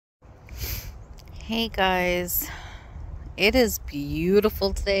Hey guys, it is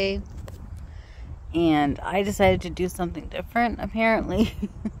beautiful today, and I decided to do something different apparently.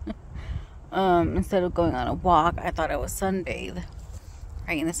 Instead of going on a walk, I thought I would sunbathe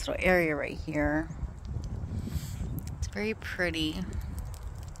right in this little area right here. It's very pretty,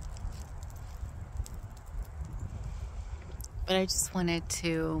 but I just wanted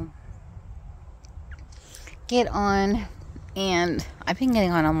to get on, and I've been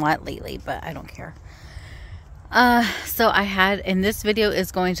getting on a lot lately, but I don't care. So I had, and this video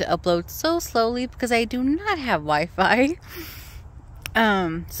is going to upload so slowly because I do not have Wi-Fi.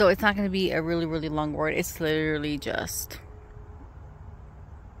 So it's not going to be a really long word. It's literally just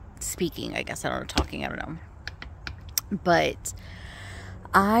speaking, I guess. I don't know, talking, I don't know. But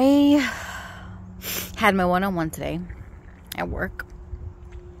I had my one-on-one today at work.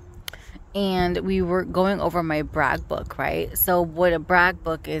 And we were going over my brag book, right? So what a brag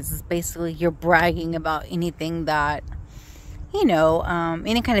book is basically you're bragging about anything that, you know,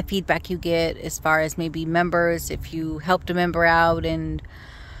 any kind of feedback you get as far as maybe members, if you helped a member out and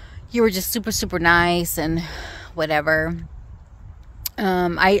you were just super nice and whatever.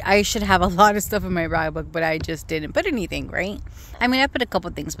 I should have a lot of stuff in my brag book, but I just didn't put anything, right? I mean, I put a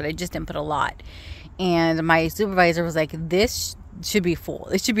couple things, but I just didn't put a lot. And my supervisor was like, this should be full.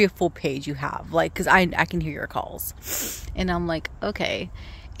 It should be a full page you have, like, because I can hear your calls. And I'm like, okay.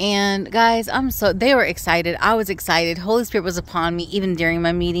 And guys, they were excited. I was excited. Holy Spirit was upon me even during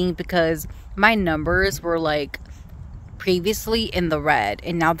my meeting, because my numbers were like previously in the red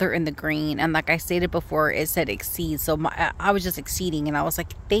and now they're in the green. And like I stated before, it said exceed. So I was just exceeding, and I was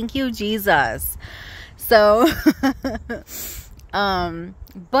like, thank you, Jesus. So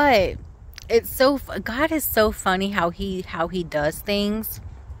but it's so, God is so funny how he does things,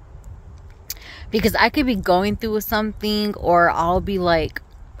 because I could be going through something, or I'll be like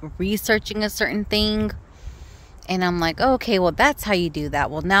researching a certain thing, and I'm like, oh, okay, well, that's how you do that.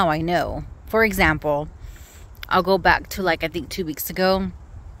 Well, now I know. For example, I'll go back to, like, I think 2 weeks ago,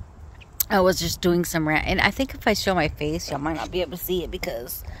 I was just doing some rant, and I think if I show my face, y'all might not be able to see it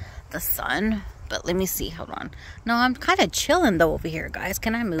because the sun. But let me see. Hold on. No, I'm kind of chilling though over here, guys.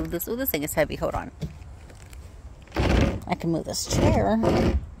 Can I move this? Oh, this thing is heavy. Hold on. I can move this chair.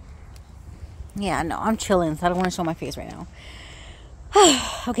 Yeah, no, I'm chilling, so I don't want to show my face right now.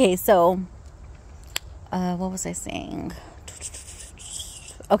 Okay, so what was I saying?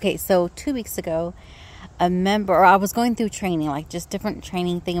 Okay, so 2 weeks ago, a member, or I was going through training, like just different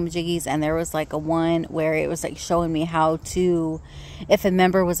training thingamajiggies, and there was like a one where it was like showing me how to, if a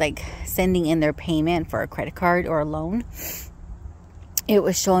member was like sending in their payment for a credit card or a loan, it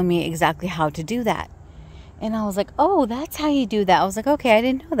was showing me exactly how to do that. And I was like, oh, that's how you do that. I was like, okay, I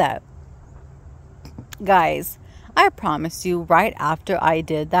didn't know that. Guys, I promise you, right after I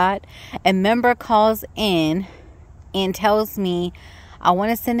did that, a member calls in and tells me, I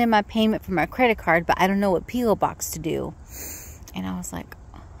want to send in my payment for my credit card, but I don't know what P.O. box to do. And I was like,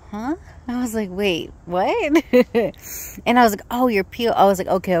 huh? I was like, wait, what? And I was like, oh, your P.O. I was like,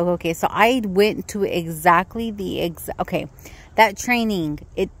 okay. So I went to exactly okay. That training,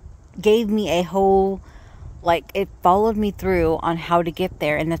 it gave me a whole, like, it followed me through on how to get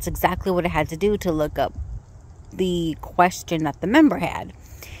there. And that's exactly what I had to do to look up the question that the member had.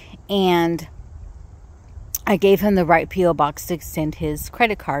 And I gave him the right P.O. box to send his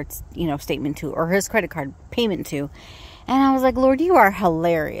credit card, statement to, or his credit card payment to. And I was like, Lord, you are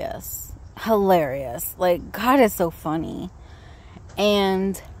hilarious. Hilarious. Like, God is so funny.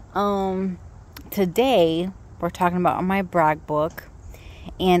 And today we're talking about my brag book.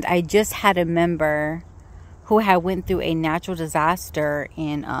 And I just had a member who had went through a natural disaster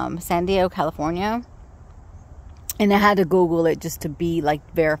in San Diego, California. And I had to Google it just to be like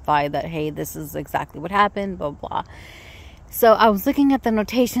verify that, hey, this is exactly what happened, blah, blah. So I was looking at the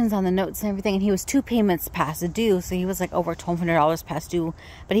notations on the notes and everything, and he was 2 payments past due. So he was like over $1,200 past due.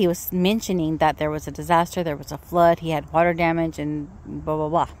 But he was mentioning that there was a disaster, there was a flood, he had water damage, and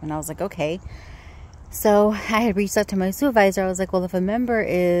blah. And I was like, okay. So I had reached out to my supervisor. I was like, well, if a member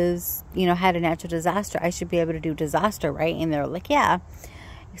is, had a natural disaster, I should be able to do disaster, right? And they're like, yeah.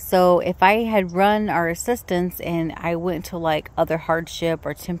 So if I had run our assistance and I went to like other hardship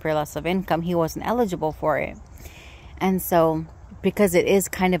or temporary loss of income, he wasn't eligible for it. And so because it is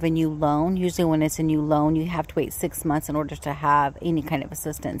kind of a new loan, usually when it's a new loan, you have to wait 6 months in order to have any kind of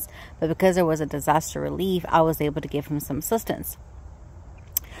assistance. But because there was a disaster relief, I was able to give him some assistance.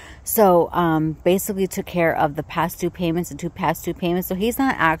 So basically took care of the past due payments and 2 past due payments. So he's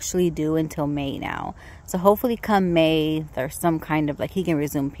not actually due until May now. So hopefully come May, there's some kind of, like, he can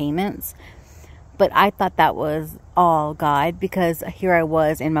resume payments. But I thought that was all God, because here I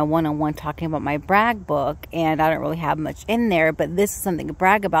was in my one-on-one talking about my brag book, and I don't really have much in there, but this is something to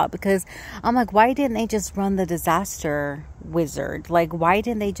brag about, because I'm like, why didn't they just run the disaster wizard? Like, why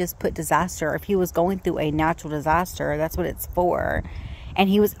didn't they just put disaster? If he was going through a natural disaster, that's what it's for, and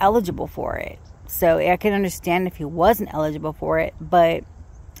he was eligible for it. So I can understand if he wasn't eligible for it, but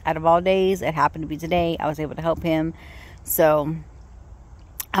out of all days, it happened to be today. I was able to help him. So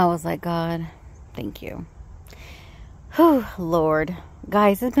I was like, God, thank you. Whew, Lord.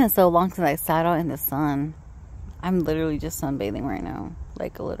 Guys, it's been so long since I sat out in the sun. I'm literally just sunbathing right now.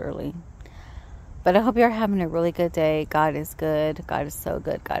 Like, literally. But I hope you're having a really good day. God is good. God is so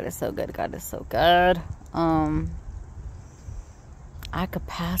good. God is so good. God is so good. I could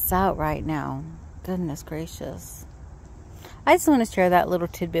pass out right now. Goodness gracious. I just want to share that little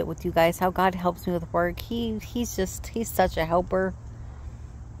tidbit with you guys. How God helps me with work. He's such a helper.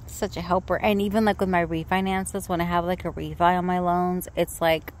 Such a helper. And even like with my refinances, when I have like a refi on my loans, it's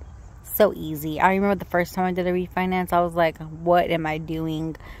like so easy. I remember the first time I did a refinance, I was like, what am I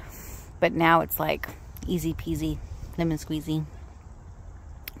doing? But now it's like easy peasy, lemon squeezy.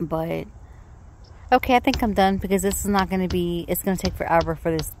 But okay, I think I'm done, because this is not going to be, it's going to take forever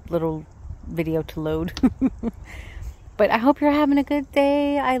for this little video to load. But I hope you're having a good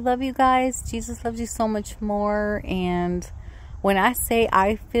day. I love you guys. Jesus loves you so much more. And when I say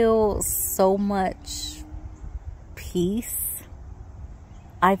I feel so much peace,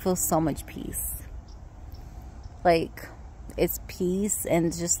 I feel so much peace. Like, it's peace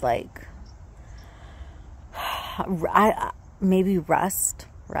and just like, maybe rest.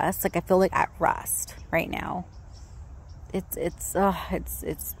 Like, I feel like at rest right now.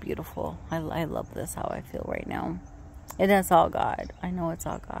 It's beautiful. I love this, how I feel right now. And that's all God. I know it's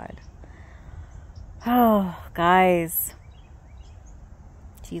all God. Oh, guys.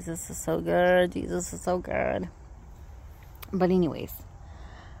 Jesus is so good. Jesus is so good. But anyways,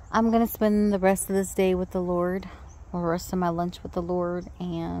 I'm going to spend the rest of this day with the Lord, or the rest of my lunch with the Lord.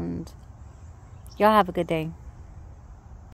 And y'all have a good day.